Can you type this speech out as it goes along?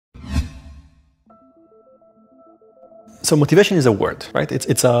So motivation is a word, right?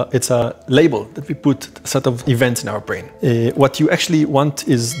 It's a label that we put a set of events in our brain. What you actually want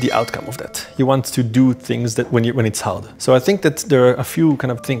is the outcome of that. You want to do things that when it's hard. So I think that there are a few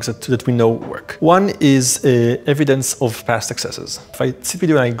kind of things that we know work. One is evidence of past successes. If I sit with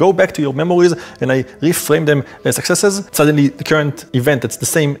you and I go back to your memories and I reframe them as successes, suddenly the current event that's the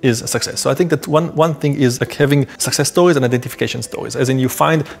same is a success. So I think that one thing is like having success stories and identification stories. As in, you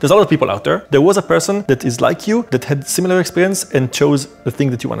find there's a lot of people out there. There was a person that is like you that had similar experience and chose the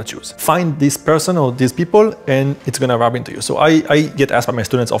thing that you want to choose. Find this person or these people and it's going to rub into you. So I get asked by my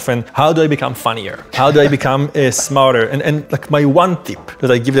students often, how do I become funnier? How do I become smarter? And like my one tip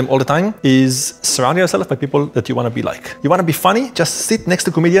that I give them all the time is surround yourself by people that you want to be like. You want to be funny? Just sit next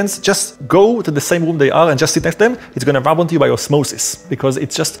to comedians. Just go to the same room they are and just sit next to them. It's going to rub onto you by osmosis because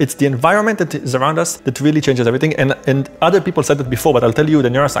it's the environment that is around us that really changes everything. And other people said that before, but I'll tell you the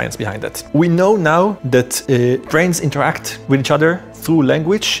neuroscience behind that. We know now that brains interact with each other through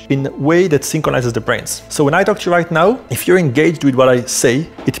language in a way that synchronizes the brains. So when I talk to you right now, if you're engaged with what I say,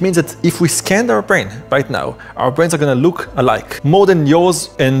 it means that if we scanned our brain right now, our brains are going to look alike, more than yours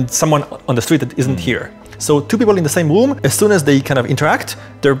and someone on the street that isn't here. So two people in the same room, as soon as they kind of interact,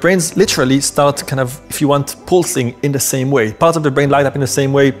 their brains literally start kind of, if you want, pulsing in the same way. Parts of the brain light up in the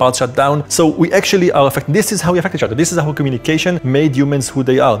same way, parts shut down. So we actually are affected. This is how we affect each other. This is how communication made humans who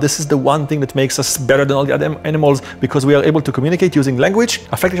they are. This is the one thing that makes us better than all the other animals because we are able to communicate using language,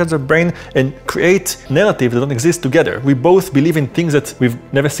 affect each other's brain, and create narratives that don't exist together. We both believe in things that we've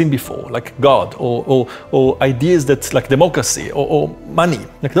never seen before, like God, or ideas that like democracy, or money.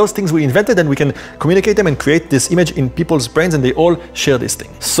 Like those things we invented and we can communicate them and create this image in people's brains and they all share this thing.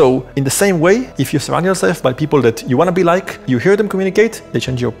 So in the same way, if you surround yourself by people that you want to be like, you hear them communicate, they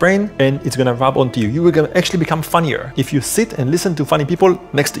change your brain and it's going to rub onto you. You will actually become funnier. If you sit and listen to funny people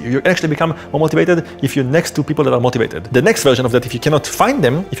next to you, you actually become more motivated if you're next to people that are motivated. The next version of that, if you cannot find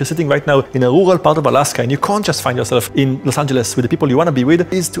them, if you're sitting right now in a rural part of Alaska and you can't just find yourself in Los Angeles with the people you want to be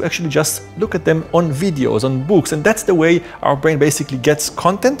with, is to actually just look at them on videos, on books. And that's the way our brain basically gets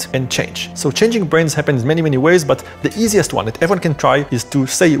content and change. So changing brains happens many ways, but the easiest one that everyone can try is to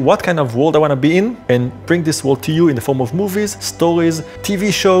say what kind of world I want to be in and bring this world to you in the form of movies, stories,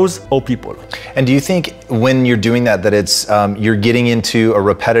 TV shows, or people. And do you think when you're doing that it's you're getting into a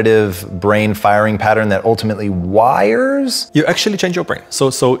repetitive brain firing pattern that ultimately wires? You actually change your brain.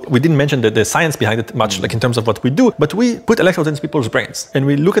 So we didn't mention the science behind it much, like in terms of what we do, but we put electrodes in people's brains and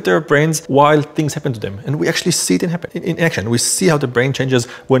we look at their brains while things happen to them, and we actually see it in action. We see how the brain changes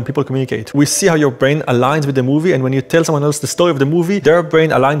when people communicate. We see how your brain aligns with the movie, and when you tell someone else the story of the movie, their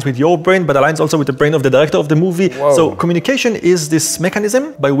brain aligns with your brain, but aligns also with the brain of the director of the movie. Whoa. So communication is this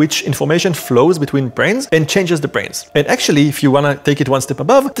mechanism by which information flows between brains and changes the brains. And actually, if you want to take it one step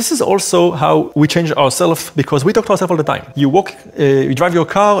above, this is also how we change ourselves, because we talk to ourselves all the time. You walk, you drive your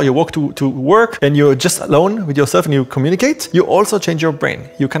car, or you walk to work, and you're just alone with yourself and you communicate. You also change your brain.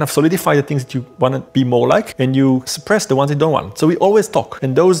 You kind of solidify the things that you want to be more like, and you suppress the ones you don't want. So we always talk,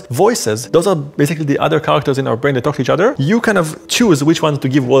 and those voices, those are basically the other characters in our brain that talk to each other. You kind of choose which ones to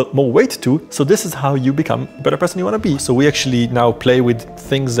give more weight to. So this is how you become a better person you want to be. So we actually now play with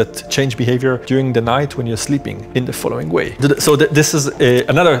things that change behavior during the night when you're sleeping in the following way. So this is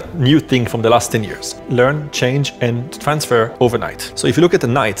another new thing from the last 10 years. Learn, change, and transfer overnight. So if you look at the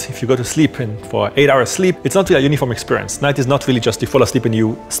night, if you go to sleep and for 8 hours sleep, it's not really a uniform experience. Night is not really just you fall asleep and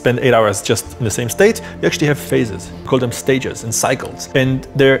you spend 8 hours just in the same state. You actually have phases. We call them stages and cycles. And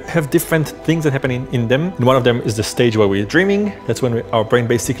they have different things that happen in them. And one of them is the stage where we're dreaming. That's when our brain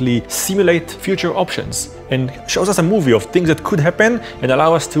basically simulates future options and shows us a movie of things that could happen and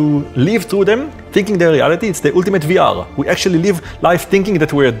allow us to live through them, thinking they're reality. It's the ultimate VR. We actually live life thinking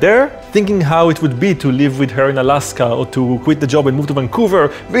that we're there, thinking how it would be to live with her in Alaska or to quit the job and move to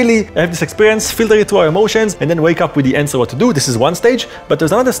Vancouver. Really have this experience, filter it through our emotions, and then wake up with the answer what to do. This is one stage, but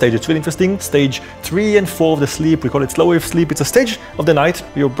there's another stage. It's really interesting. Stage 3 and 4 of the sleep. We call it slow wave sleep. It's a stage of the night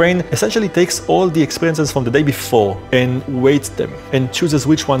where your brain essentially takes all the experiences from the day before and weights them and chooses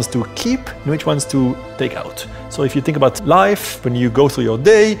which ones to keep and which ones to take out. So if you think about life, when you go through your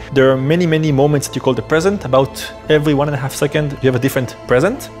day, there are many moments that you call the present. About every 1.5 seconds, you have a different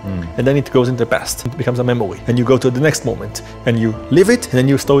present, and then it goes into the past. It becomes a memory. And you go to the next moment, and you live it, and then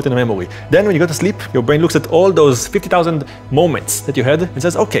you store it in a memory. Then when you go to sleep, your brain looks at all those 50,000 moments that you had and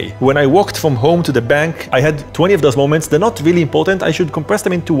says, okay, when I walked from home to the bank, I had 20 of those moments. They're not really important. I should compress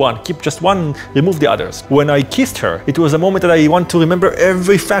them into one. Keep just one, remove the others. When I kissed her, it was a moment that I want to remember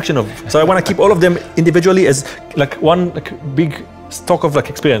every fraction of. So I want to keep all of them individually as like one big stock of like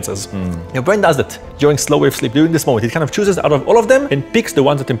experiences. Your brain does that during slow wave sleep, during this moment. It kind of chooses out of all of them and picks the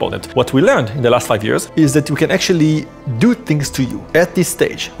ones that are important. What we learned in the last 5 years is that we can actually do things to you at this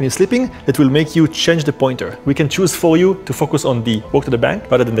stage when you're sleeping that will make you change the pointer. We can choose for you to focus on the walk to the bank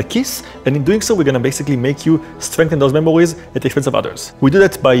rather than the kiss, and in doing so we're going to basically make you strengthen those memories at the expense of others. We do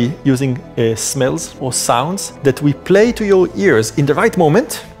that by using smells or sounds that we play to your ears in the right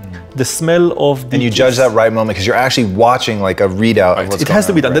moment. The smell of the And you judge that right moment because you're actually watching like a readout of what's It has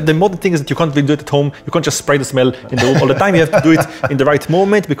to be done. The important thing is that you can't really do it at home. You can't just spray the smell in the room all the time. You have to do it in the right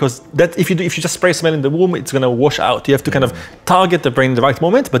moment, because that if you just spray smell in the room, it's gonna wash out. You have to kind of target the brain in the right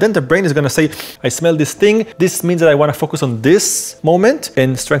moment, but then the brain is gonna say, I smell this thing. This means that I wanna focus on this moment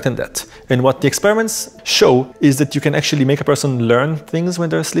and strengthen that. And what the experiments show is that you can actually make a person learn things when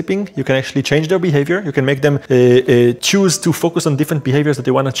they're sleeping. You can actually change their behavior. You can make them choose to focus on different behaviors that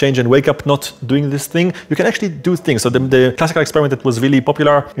they wanna change and wake up not doing this thing. You can actually do things. So the classical experiment that was really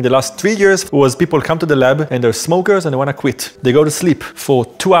popular in the last 3 years was people come to the lab and they're smokers and they want to quit. They go to sleep for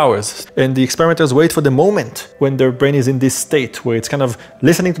 2 hours and the experimenters wait for the moment when their brain is in this state where it's kind of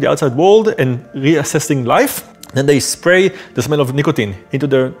listening to the outside world and reassessing life. Then they spray the smell of nicotine into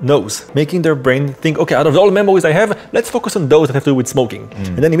their nose, making their brain think, okay, out of all the memories I have, let's focus on those that have to do with smoking.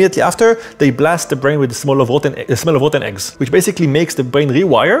 And then immediately after, they blast the brain with the smell of rotten eggs, which basically makes the brain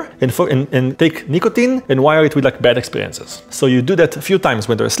rewire and take nicotine and wire it with like bad experiences. So you do that a few times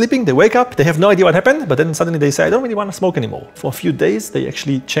when they're sleeping, they wake up, they have no idea what happened, but then suddenly they say, I don't really want to smoke anymore. For a few days, they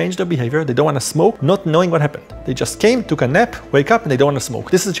actually change their behavior. They don't want to smoke, not knowing what happened. They just came, took a nap, wake up, and they don't want to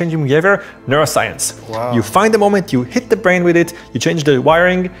smoke. This is changing behavior, neuroscience. Wow. You find the moment, you hit the brain with it, you change the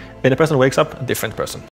wiring, and the person wakes up a different person.